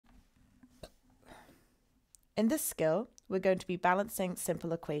In this skill, we're going to be balancing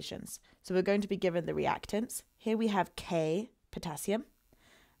simple equations. So we're going to be given the reactants. Here we have K, potassium,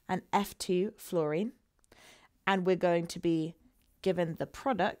 and F2, fluorine. And we're going to be given the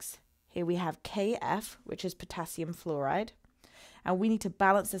products. Here we have KF, which is potassium fluoride. And we need to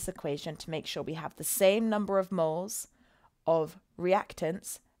balance this equation to make sure we have the same number of moles of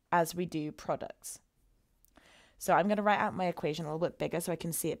reactants as we do products. So I'm going to write out my equation a little bit bigger so I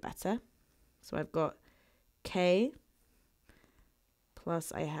can see it better. So I've got K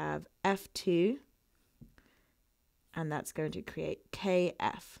plus I have F2, and that's going to create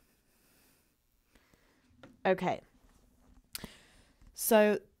KF. Okay,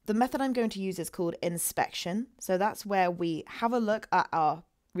 so the method I'm going to use is called inspection. So that's where we have a look at our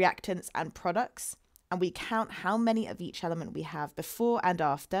reactants and products, and we count how many of each element we have before and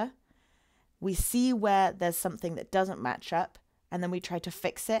after. We see where there's something that doesn't match up, and then we try to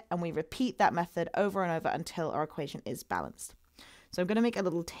fix it, and we repeat that method over and over until our equation is balanced. So I'm going to make a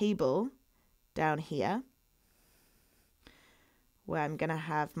little table down here where I'm going to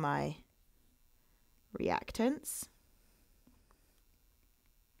have my reactants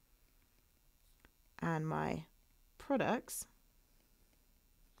and my products.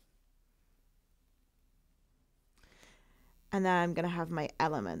 And then I'm going to have my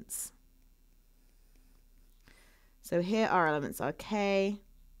elements. So here our elements are K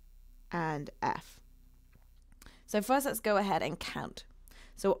and F. So first let's go ahead and count.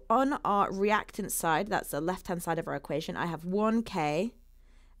 So on our reactant side, that's the left-hand side of our equation, I have 1 K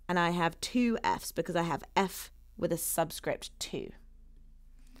and I have 2 Fs because I have F with a subscript 2.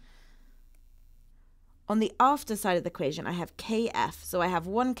 On the after side of the equation, I have KF. So I have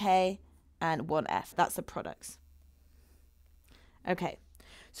 1 K and 1 F. That's the products. Okay,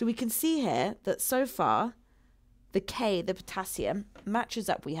 so we can see here that so far, the K, the potassium, matches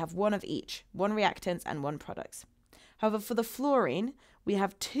up. We have 1 of each, 1 reactants and 1 products. However, for the fluorine, we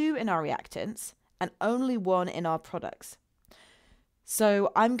have 2 in our reactants and only 1 in our products.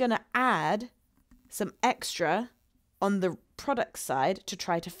 So I'm going to add some extra on the product side to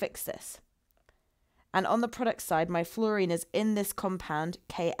try to fix this. And on the product side, my fluorine is in this compound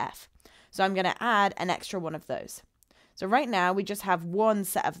KF. So I'm going to add an extra 1 of those. So right now, we just have 1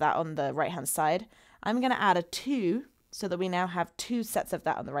 set of that on the right-hand side. I'm going to add a 2 so that we now have 2 sets of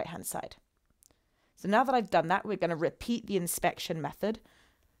that on the right-hand side. So now that I've done that, we're going to repeat the inspection method.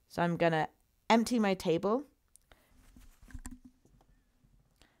 So I'm going to empty my table.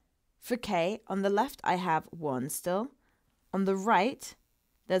 For K, on the left, I have 1 still. On the right,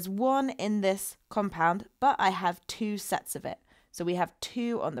 there's 1 in this compound, but I have 2 sets of it. So we have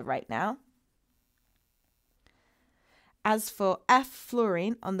 2 on the right now. As for F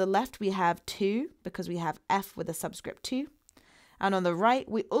fluorine, on the left we have 2 because we have F with a subscript 2. And on the right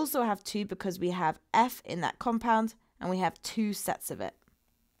we also have 2 because we have F in that compound and we have 2 sets of it.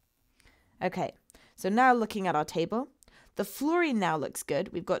 Okay, so now looking at our table, the fluorine now looks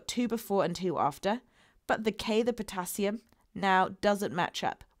good. We've got 2 before and 2 after, but the K, the potassium, now doesn't match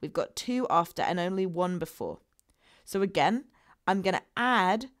up. We've got 2 after and only 1 before. So again, I'm going to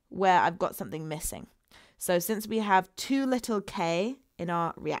add where I've got something missing. So since we have too little K in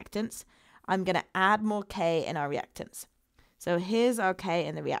our reactants, I'm going to add more K in our reactants. So here's our K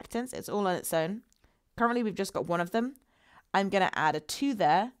in the reactants. It's all on its own. Currently, we've just got 1 of them. I'm going to add a 2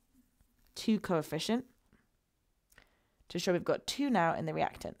 there, 2 coefficient, to show we've got 2 now in the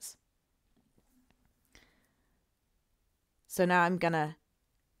reactants. So now I'm going to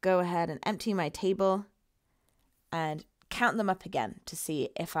go ahead and empty my table and count them up again to see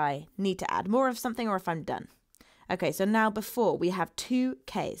if I need to add more of something or if I'm done. Okay, so now before we have 2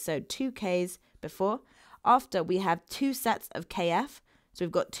 K, so 2 Ks before. After we have 2 sets of KF, so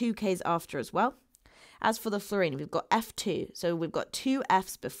we've got 2 Ks after as well. As for the fluorine, we've got F2, so we've got 2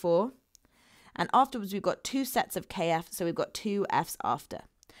 Fs before. And afterwards we've got 2 sets of KF, so we've got 2 Fs after.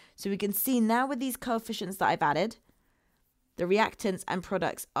 So we can see now with these coefficients that I've added, the reactants and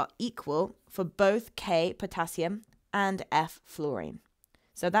products are equal for both K potassium and F fluorine.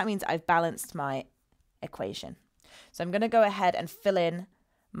 So that means I've balanced my equation. So I'm going to go ahead and fill in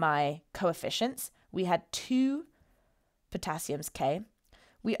my coefficients. We had 2 potassiums K.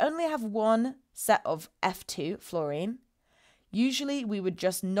 We only have 1 set of F2 fluorine. Usually we would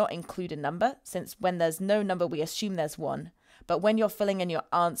just not include a number, since when there's no number we assume there's 1. But when you're filling in your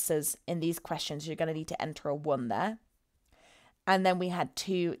answers in these questions, you're going to need to enter a 1 there. And then we had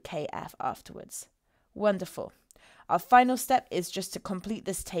 2 KF afterwards. Wonderful. Our final step is just to complete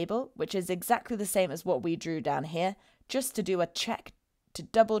this table, which is exactly the same as what we drew down here, just to do a check, to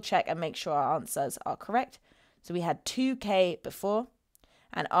double check and make sure our answers are correct. So we had 2K before,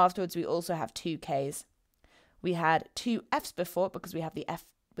 and afterwards we also have 2Ks. We had two F's before because we have the F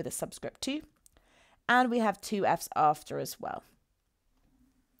with a subscript 2. And we have two F's after as well.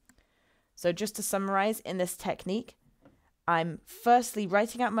 So just to summarize, in this technique, I'm firstly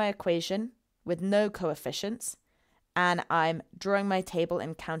writing out my equation with no coefficients, and I'm drawing my table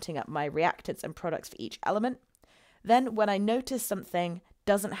and counting up my reactants and products for each element. Then when I notice something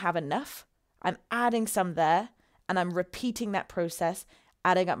doesn't have enough, I'm adding some there, and I'm repeating that process,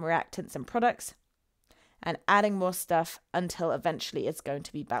 adding up reactants and products, and adding more stuff until eventually it's going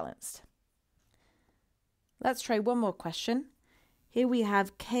to be balanced. Let's try one more question. Here we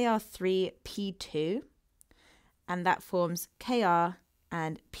have Kr3P2, and that forms Kr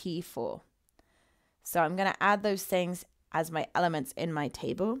and P4. So I'm going to add those things as my elements in my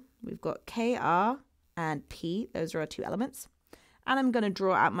table. We've got Kr and P, those are our two elements. And I'm going to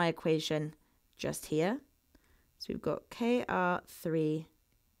draw out my equation just here. So we've got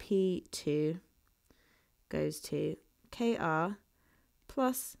Kr3P2 goes to Kr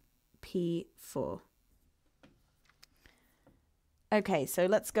plus P4. Okay, so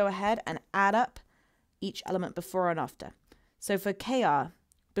let's go ahead and add up each element before and after. So for Kr,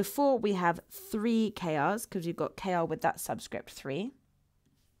 before we have 3 Krs because we've got Kr with that subscript 3.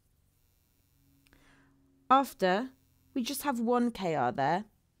 After, we just have 1 Kr there,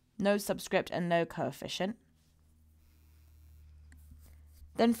 no subscript and no coefficient.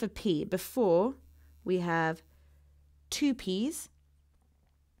 Then for P, before we have 2 Ps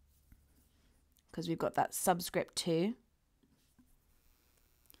because we've got that subscript 2.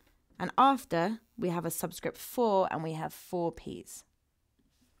 And after, we have a subscript 4 and we have 4 Ps.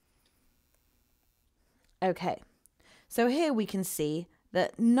 Okay, so here we can see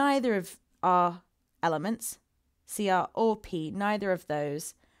that neither of our elements, Cr or P, neither of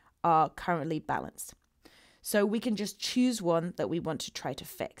those are currently balanced. So we can just choose one that we want to try to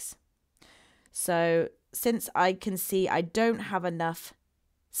fix. So since I can see I don't have enough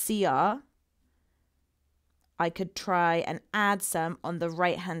Cr, I could try and add some on the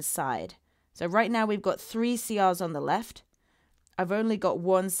right-hand side. So right now we've got 3 Crs on the left. I've only got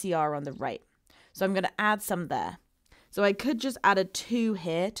 1 Cr on the right. So I'm going to add some there. So I could just add a 2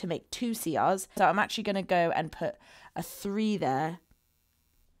 here to make 2 Crs. So I'm actually going to go and put a 3 there,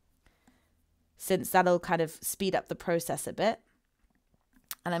 since that'll kind of speed up the process a bit.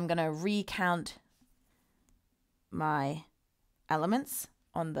 And I'm going to recount my elements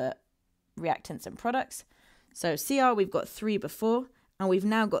on the reactants and products. So Cr, we've got 3 before, and we've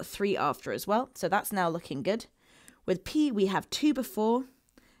now got 3 after as well. So that's now looking good. With P, we have 2 before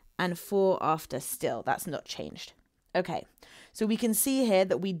and 4 after still. That's not changed. Okay, so we can see here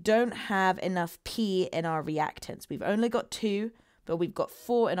that we don't have enough P in our reactants. We've only got 2, but we've got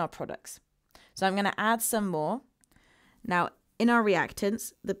 4 in our products. So I'm going to add some more. Now, in our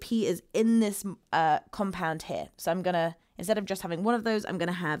reactants, the P is in this compound here. So I'm going to, instead of just having 1 of those, I'm going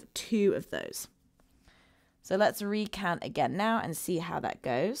to have 2 of those. So let's recount again now and see how that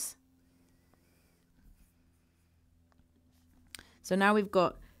goes. So now we've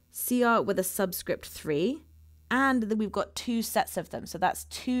got Cr with a subscript 3, and then we've got 2 sets of them. So that's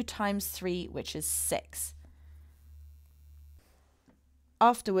 2 times 3, which is 6.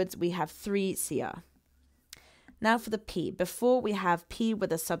 Afterwards, we have 3 Cr. Now for the P. Before we have P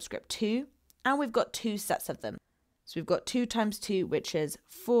with a subscript 2, and we've got 2 sets of them. So we've got 2 times 2, which is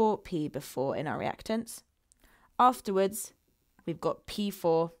 4P before in our reactants. Afterwards, we've got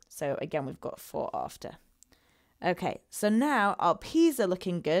P4, so again, we've got 4 after. Okay, so now our Ps are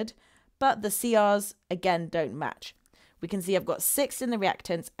looking good, but the Crs, again, don't match. We can see I've got 6 in the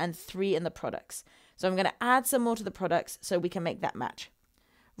reactants and 3 in the products. So I'm going to add some more to the products so we can make that match.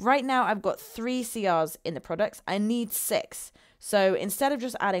 Right now, I've got 3 Crs in the products. I need 6. So instead of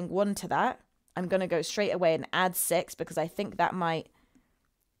just adding 1 to that, I'm going to go straight away and add 6 because I think that might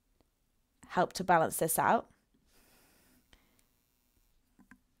help to balance this out.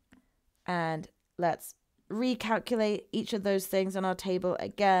 And let's recalculate each of those things on our table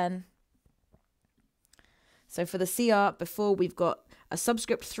again. So for the Cr, before we've got a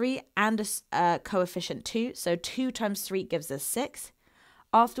subscript 3 and a coefficient 2. So 2 times 3 gives us 6.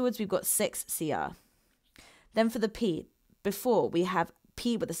 Afterwards, we've got 6 Cr. Then for the P, before we have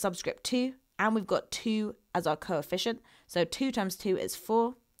P with a subscript 2, and we've got 2 as our coefficient. So 2 times 2 is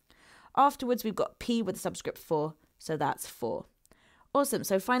 4. Afterwards, we've got P with a subscript 4, so that's 4. Awesome,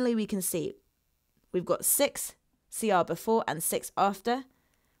 so finally we can see we've got 6 Cr before and 6 after.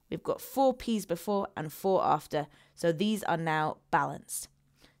 We've got 4 Ps before and 4 after, so these are now balanced.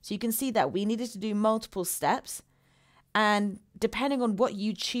 So you can see that we needed to do multiple steps, and depending on what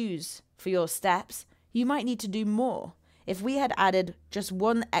you choose for your steps, you might need to do more. If we had added just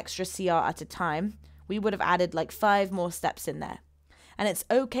 1 extra Cr at a time, we would have added like 5 more steps in there. And it's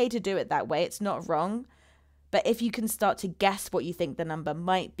okay to do it that way. It's not wrong. But if you can start to guess what you think the number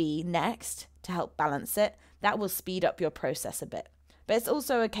might be next to help balance it, that will speed up your process a bit. But it's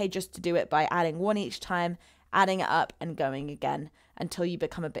also okay just to do it by adding 1 each time, adding it up and going again until you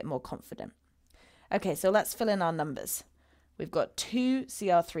become a bit more confident. Okay, so let's fill in our numbers. We've got 2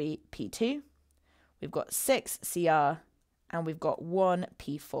 CR3P2, we've got 6 CR, and we've got 1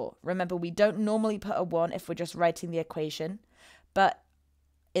 P4. Remember, we don't normally put a 1 if we're just writing the equation, but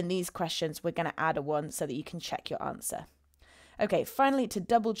in these questions, we're going to add a 1 so that you can check your answer. Okay, finally, to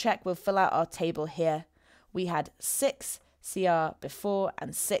double check, we'll fill out our table here. We had 6 CR before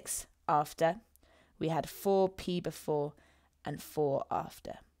and 6 after. We had 4 P before and 4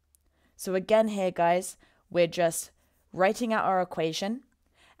 after. So again here, guys, we're just writing out our equation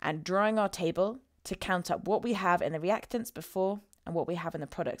and drawing our table to count up what we have in the reactants before and what we have in the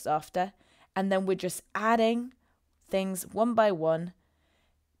products after. And then we're just adding things one by one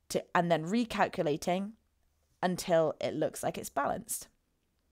and then recalculating until it looks like it's balanced.